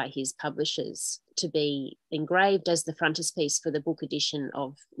commissioned by his publishers to be engraved as the frontispiece for the book edition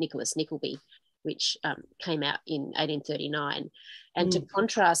of Nicholas Nickleby, which came out in 1839. And to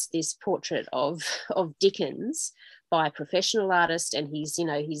contrast this portrait of Dickens by a professional artist, and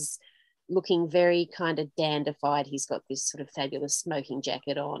he's looking very kind of dandified. He's got this sort of fabulous smoking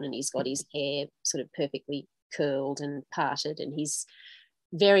jacket on, and he's got his hair sort of perfectly curled and parted, and he's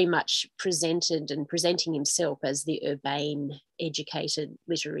very much presenting himself as the urbane, educated,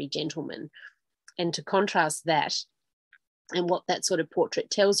 literary gentleman. And to contrast that and what that sort of portrait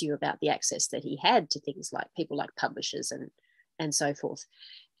tells you about the access that he had to things like people like publishers and so forth,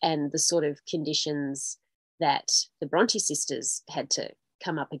 and the sort of conditions that the Bronte sisters had to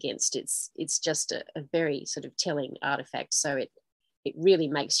come up against, it's just a very sort of telling artifact. So it really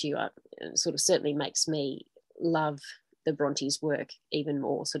makes you sort of certainly makes me love the Brontes' work even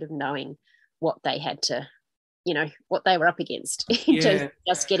more, sort of knowing what they had to, what they were up against in terms of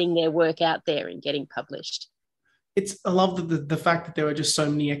just getting their work out there and getting published. I love the fact that there are just so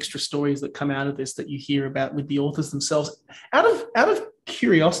many extra stories that come out of this that you hear about with the authors themselves. Out of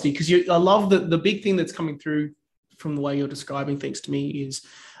curiosity, because I love the big thing that's coming through from the way you're describing things to me is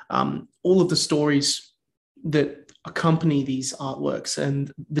all of the stories that accompany these artworks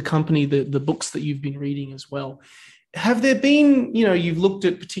and the books that you've been reading as well. Have there been, you've looked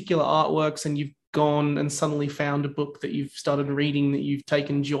at particular artworks and you've gone and suddenly found a book that you've started reading that you've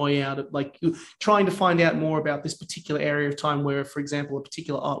taken joy out of, like trying to find out more about this particular area of time where, for example, a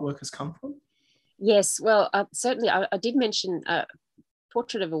particular artwork has come from? Yes, well, certainly I did mention a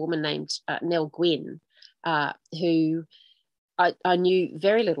portrait of a woman named Nell Gwynn, who I knew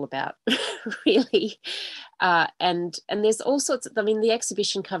very little about, really. And there's all sorts of, the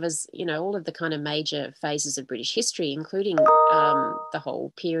exhibition covers, all of the kind of major phases of British history, including the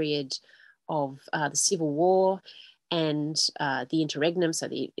whole period of the Civil War and the interregnum, so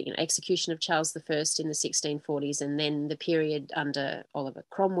the execution of Charles I in the 1640s, and then the period under Oliver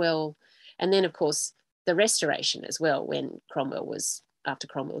Cromwell, and then, of course, the Restoration as well, when after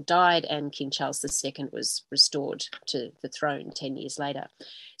Cromwell died and King Charles II was restored to the throne 10 years later.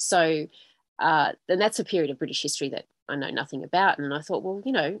 So then that's a period of British history that I know nothing about. And I thought, well,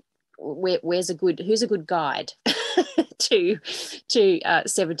 who's a good guide to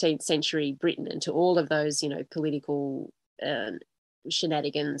 17th century Britain and to all of those, political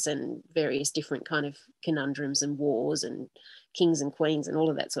shenanigans and various different kind of conundrums and wars and kings and queens and all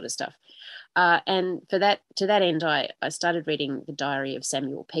of that sort of stuff. And to that end, I started reading the diary of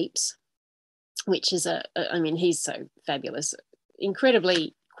Samuel Pepys, which is he's so fabulous,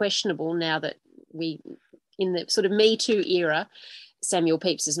 incredibly questionable now that in the sort of Me Too era, Samuel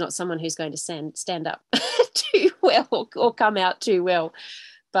Pepys is not someone who's going to stand up too well or come out too well.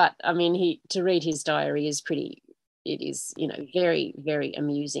 But to read his diary is very, very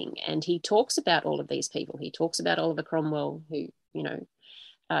amusing. And he talks about all of these people. He talks about Oliver Cromwell, who,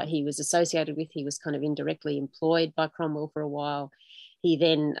 he was associated with. He was kind of indirectly employed by Cromwell for a while. He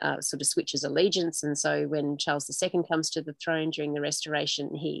then sort of switches allegiance. And so when Charles II comes to the throne during the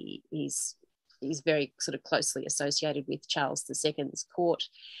Restoration, he's very sort of closely associated with Charles II's court.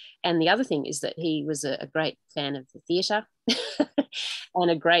 And the other thing is that he was a great fan of the theatre and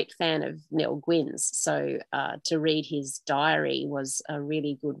a great fan of Nell Gwynn's. So to read his diary was a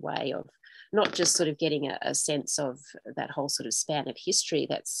really good way of not just sort of getting a sense of that whole sort of span of history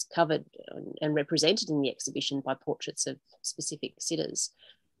that's covered and represented in the exhibition by portraits of specific sitters,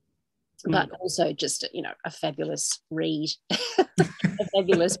 but also just, a fabulous read, a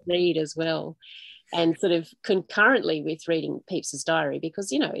fabulous read as well. And sort of concurrently with reading Pepys's diary,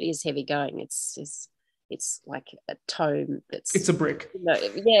 because, it is heavy going. It's like a tome it's a brick.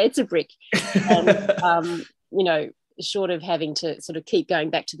 It's a brick. And, short of having to sort of keep going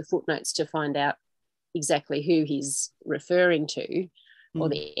back to the footnotes to find out exactly who he's referring to, or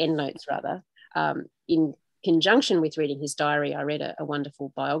the endnotes rather, in conjunction with reading his diary, I read a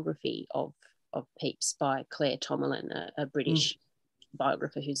wonderful biography of Pepys by Claire Tomerlin, a British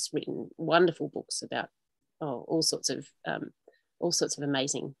biographer who's written wonderful books about all sorts of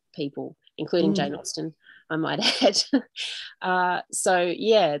amazing people, including Jane Austen, I might add. So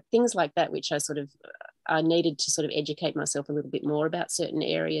yeah, things like that, which I needed to sort of educate myself a little bit more about certain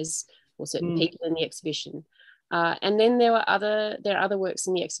areas or certain people in the exhibition. And then there are other works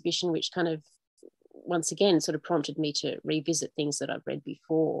in the exhibition which kind of, once again, sort of prompted me to revisit things that I've read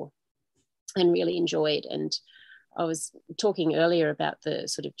before and really enjoyed. And I was talking earlier about the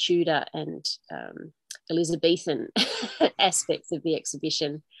sort of Tudor and Elizabethan aspects of the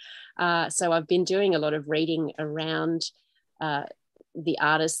exhibition. So I've been doing a lot of reading around the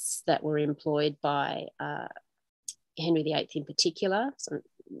artists that were employed by Henry VIII in particular. So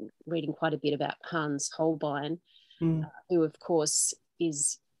I'm reading quite a bit about Hans Holbein, who, of course,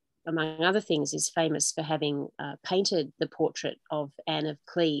 is, among other things, is famous for having painted the portrait of Anne of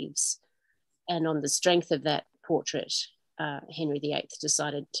Cleves. And on the strength of that portrait, Henry VIII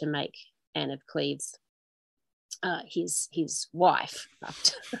decided to make Anne of Cleves his wife.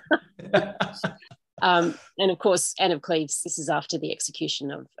 And of course, Anne of Cleves, this is after the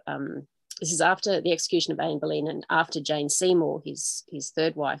execution of Anne Boleyn, and after Jane Seymour, his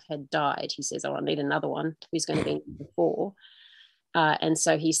third wife, had died. He says, "Oh, I need another one. Who's going to be number 4?" And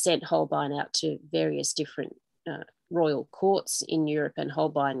so he sent Holbein out to various different royal courts in Europe, and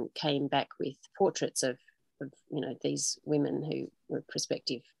Holbein came back with portraits of these women who were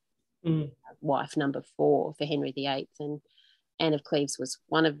prospective wife number 4 for Henry VIII, and Anne of Cleves was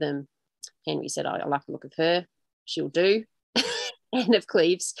one of them. Henry said, "I like the look of her. She'll do." Anne of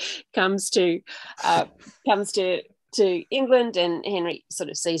Cleves comes to England, and Henry sort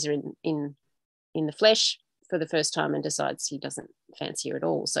of sees her in the flesh for the first time and decides he doesn't fancy her at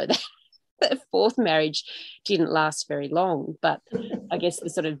all. So the fourth marriage didn't last very long. But I guess the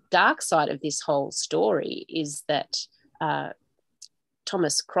sort of dark side of this whole story is that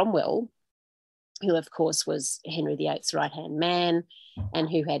Thomas Cromwell, who of course was Henry VIII's right-hand man and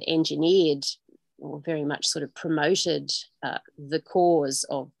who had engineered or very much sort of promoted the cause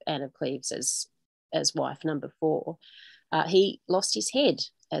of Anne of Cleves as wife number 4, he lost his head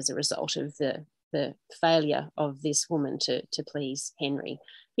as a result of the failure of this woman to please Henry.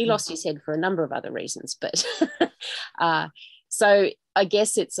 He lost his head for a number of other reasons, but so I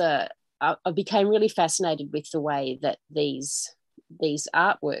guess I became really fascinated with the way that these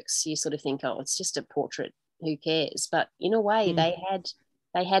artworks, you sort of think, oh, it's just a portrait, who cares? But in a way,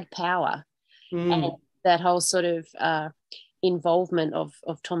 they had power. And that whole sort of involvement of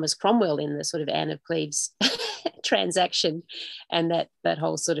Thomas Cromwell in the sort of Anne of Cleves transaction, and that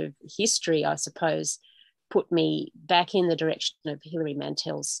whole sort of history, I suppose, put me back in the direction of Hilary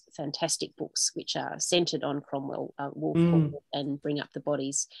Mantel's fantastic books, which are centred on Cromwell, Wolf Hall and Bring Up the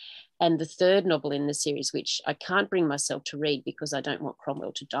Bodies. And the third novel in the series, which I can't bring myself to read because I don't want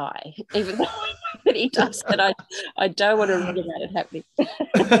Cromwell to die, even though that he does, and I don't want to read about it happening.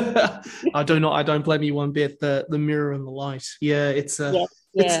 I don't blame you one bit. The Mirror and the Light. Yeah, it's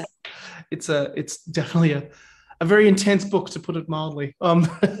definitely a very intense book, to put it mildly.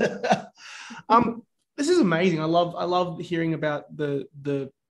 This is amazing. I love hearing about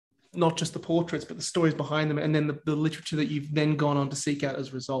the not just the portraits, but the stories behind them, and then the literature that you've then gone on to seek out as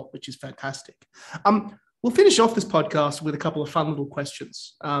a result, which is fantastic. We'll finish off this podcast with a couple of fun little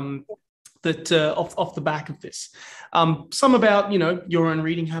questions that off the back of this. Some about your own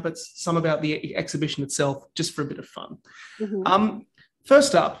reading habits, some about the exhibition itself, just for a bit of fun.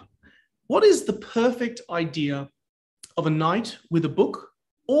 First up, what is the perfect idea of a night with a book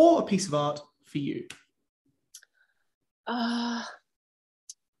or a piece of art for you?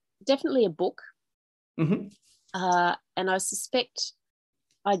 Definitely a book. And I suspect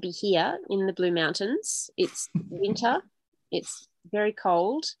I'd be here in the Blue Mountains. It's winter, it's very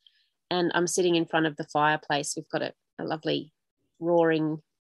cold, and I'm sitting in front of the fireplace. We've got a lovely roaring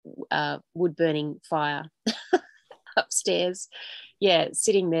wood-burning fire upstairs. Yeah,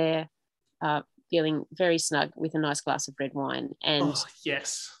 sitting there, feeling very snug with a nice glass of red wine. And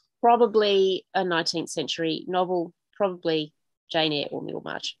yes, probably a 19th century novel, probably Jane Eyre or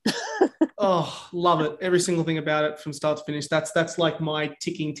Middlemarch. Oh, love it. Every single thing about it from start to finish. That's like my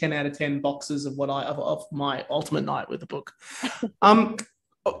ticking 10 out of 10 boxes of of my ultimate night with the book. I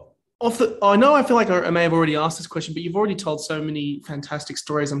feel like I may have already asked this question, but you've already told so many fantastic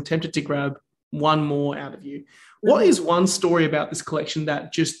stories. I'm tempted to grab one more out of you. What is one story about this collection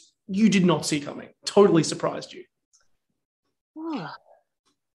that just you did not see coming, totally surprised you? Oh,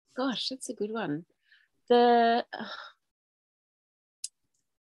 gosh, that's a good one.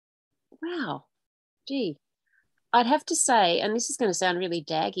 Wow, gee, I'd have to say, and this is going to sound really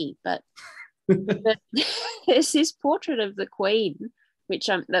daggy, but there's this portrait of the Queen, which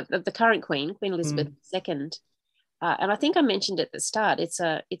the current Queen, Queen Elizabeth II, and I think I mentioned at the start. It's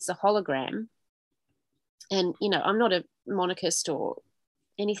a hologram, and I'm not a monarchist or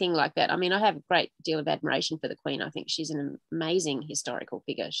anything like that. I mean, I have a great deal of admiration for the Queen. I think she's an amazing historical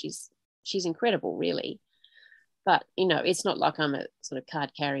figure. She's incredible, really. But it's not like I'm a sort of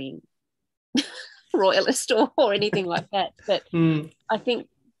card carrying royalist or anything like that. But I think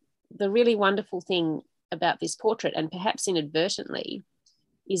the really wonderful thing about this portrait, and perhaps inadvertently,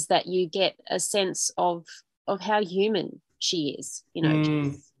 is that you get a sense of how human she is.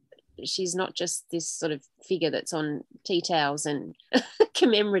 she's not just this sort of figure that's on tea towels and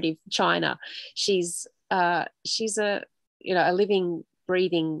commemorative china. She's a a living,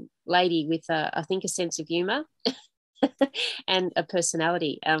 breathing lady with I think a sense of humour and a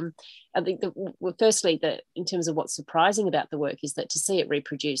personality. I think firstly, in terms of what's surprising about the work is that to see it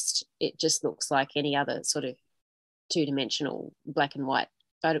reproduced, it just looks like any other sort of two-dimensional black and white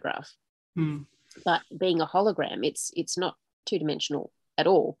photograph. But being a hologram, it's not two-dimensional at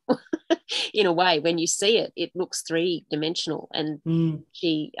all. In a way, when you see it, it looks three-dimensional. And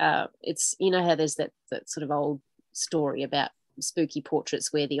she, it's, how there's that sort of old story about spooky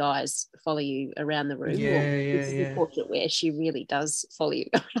portraits where the eyes follow you around the room. This is a portrait where she really does follow you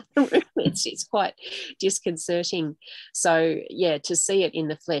around the room. It's quite disconcerting. So to see it in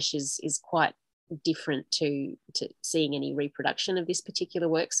the flesh is quite different to seeing any reproduction of this particular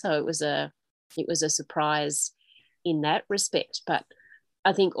work. So it was a surprise in that respect. But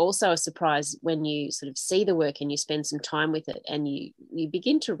I think also a surprise when you sort of see the work and you spend some time with it and you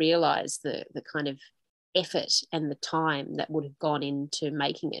begin to realise the kind of effort and the time that would have gone into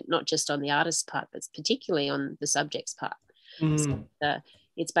making it, not just on the artist's part, but particularly on the subject's part. So,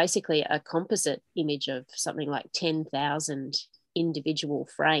 it's basically a composite image of something like 10,000 individual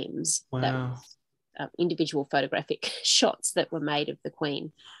frames. Wow. Individual photographic shots that were made of the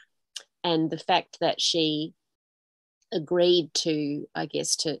Queen. And the fact that she agreed to, I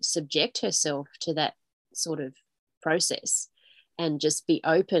guess, to subject herself to that sort of process and just be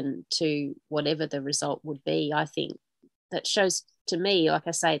open to whatever the result would be, I think that shows to me, like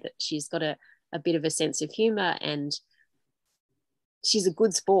I say, that she's got a bit of a sense of humour and she's a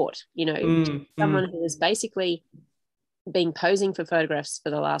good sport, someone who has basically been posing for photographs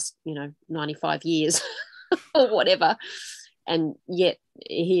for the last, 95 years or whatever. And yet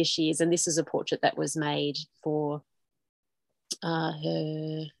here she is. And this is a portrait that was made for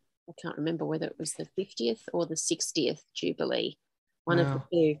her, I can't remember whether it was the 50th or the 60th Jubilee, one of the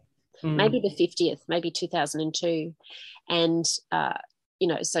two, maybe the 50th, maybe 2002. And,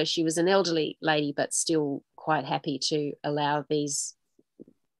 so she was an elderly lady, but still quite happy to allow the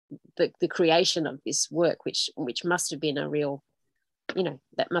creation of this work, which must have been a real,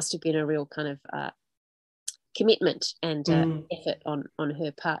 that must have been a real kind of commitment and effort on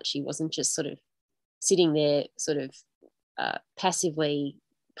her part. She wasn't just sort of sitting there sort of passively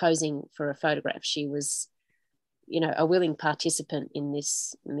posing for a photograph. She was, a willing participant in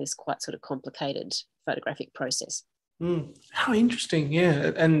this quite sort of complicated photographic process. How interesting,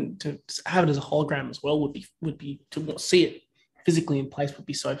 yeah. And to have it as a hologram as well would be to see it physically in place would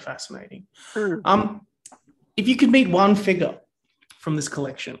be so fascinating. If you could meet one figure from this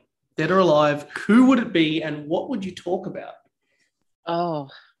collection, dead or alive, who would it be and what would you talk about? Oh,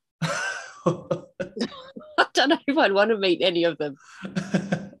 I don't know if I'd want to meet any of them.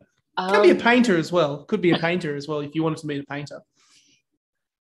 Could be a painter as well. Could be a painter as well if you wanted to meet a painter.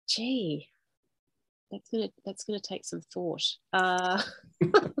 Gee, that's gonna take some thought.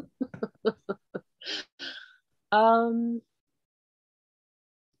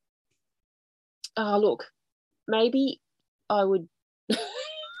 Look, maybe I would.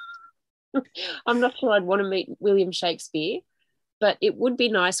 I'm not sure I'd want to meet William Shakespeare, but it would be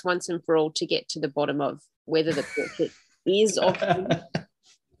nice once and for all to get to the bottom of whether the portrait is of him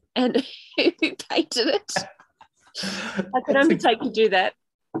and who painted it. I could undertake to do that.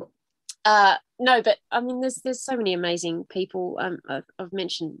 No, but I mean, there's so many amazing people. I've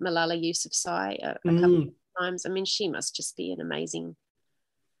mentioned Malala Yousafzai a couple of times. I mean, she must just be an amazing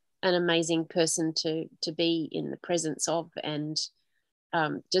person to be in the presence of, and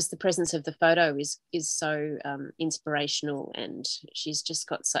just the presence of the photo is so inspirational, and she's just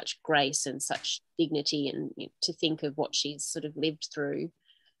got such grace and such dignity, and to think of what she's sort of lived through,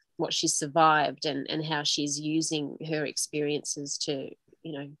 what she's survived, and how she's using her experiences to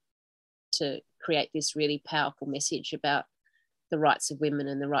create this really powerful message about the rights of women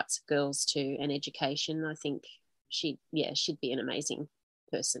and the rights of girls to an education. I think she'd be an amazing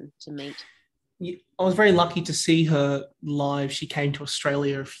person to meet. I was very lucky to see her live. She came to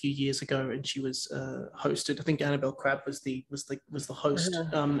Australia a few years ago, and she was hosted. I think Annabelle Crabb was the host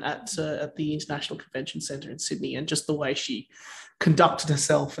at the International Convention Centre in Sydney, and just the way she conducted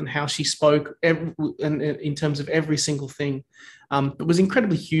herself and how she spoke, in terms of every single thing, it was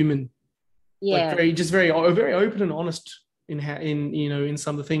incredibly human. Yeah, like very open and honest in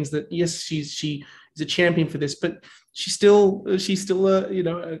some of the things that. Yes, she is a champion for this, but she's still at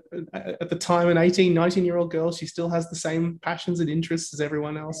the time an 18, 19-year-old girl. She still has the same passions and interests as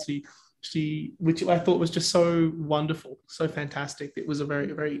everyone else. Which I thought was just so wonderful, so fantastic. It was a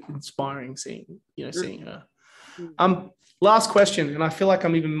very, very inspiring seeing her. Last question, and I feel like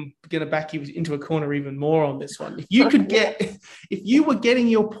I'm even going to back you into a corner even more on this one. If you were getting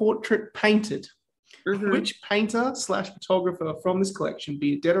your portrait painted, which painter / photographer from this collection,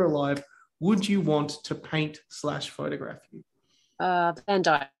 be it dead or alive, would you want to paint / photograph you? Van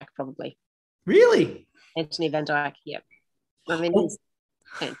Dyck, probably. Really? Anthony Van Dyck, yep. I mean, he's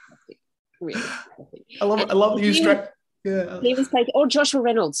fantastic. Really fantastic. I love the Australian. Yeah. He was painted, or Joshua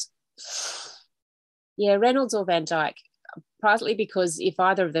Reynolds. Yeah, Reynolds or Van Dyck. Partly because if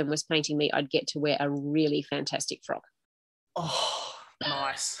either of them was painting me, I'd get to wear a really fantastic frock. Oh,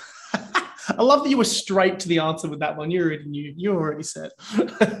 nice. I love that you were straight to the answer with that one. You already knew. You already said.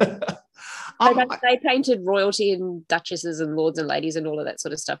 They painted royalty and duchesses and lords and ladies and all of that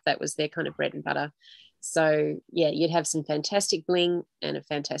sort of stuff. That was their kind of bread and butter. So, yeah, you'd have some fantastic bling and a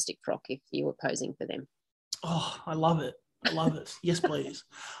fantastic frock if you were posing for them. Oh, I love it. I love it. Yes, please.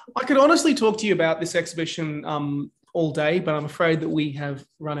 I could honestly talk to you about this exhibition all day, but I'm afraid that we have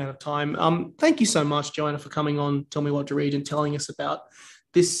run out of time. Thank you so much, Joanna, for coming on Tell Me What to Read and telling us about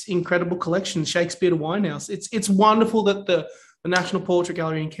this incredible collection, Shakespeare to Winehouse. It's wonderful that the National Portrait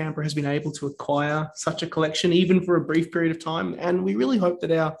Gallery in Canberra has been able to acquire such a collection, even for a brief period of time. And we really hope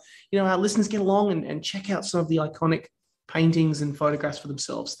that our listeners get along and check out some of the iconic paintings and photographs for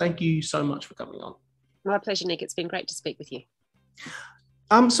themselves. Thank you so much for coming on. My pleasure, Nick. It's been great to speak with you.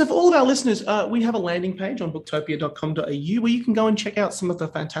 So for all of our listeners, we have a landing page on booktopia.com.au where you can go and check out some of the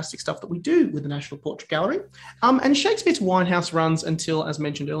fantastic stuff that we do with the National Portrait Gallery. And Shakespeare to Winehouse runs until, as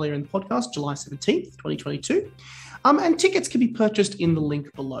mentioned earlier in the podcast, July 17th, 2022. And tickets can be purchased in the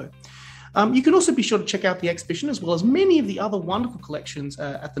link below. You can also be sure to check out the exhibition as well as many of the other wonderful collections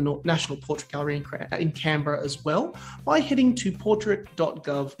at the National Portrait Gallery in Canberra as well by heading to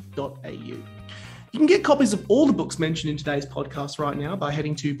portrait.gov.au. You can get copies of all the books mentioned in today's podcast right now by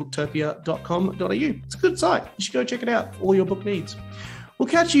heading to booktopia.com.au. It's a good site. You should go check it out for all your book needs. We'll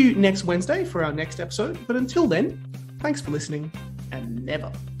catch you next Wednesday for our next episode. But until then, thanks for listening and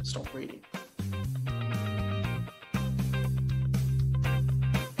never stop reading.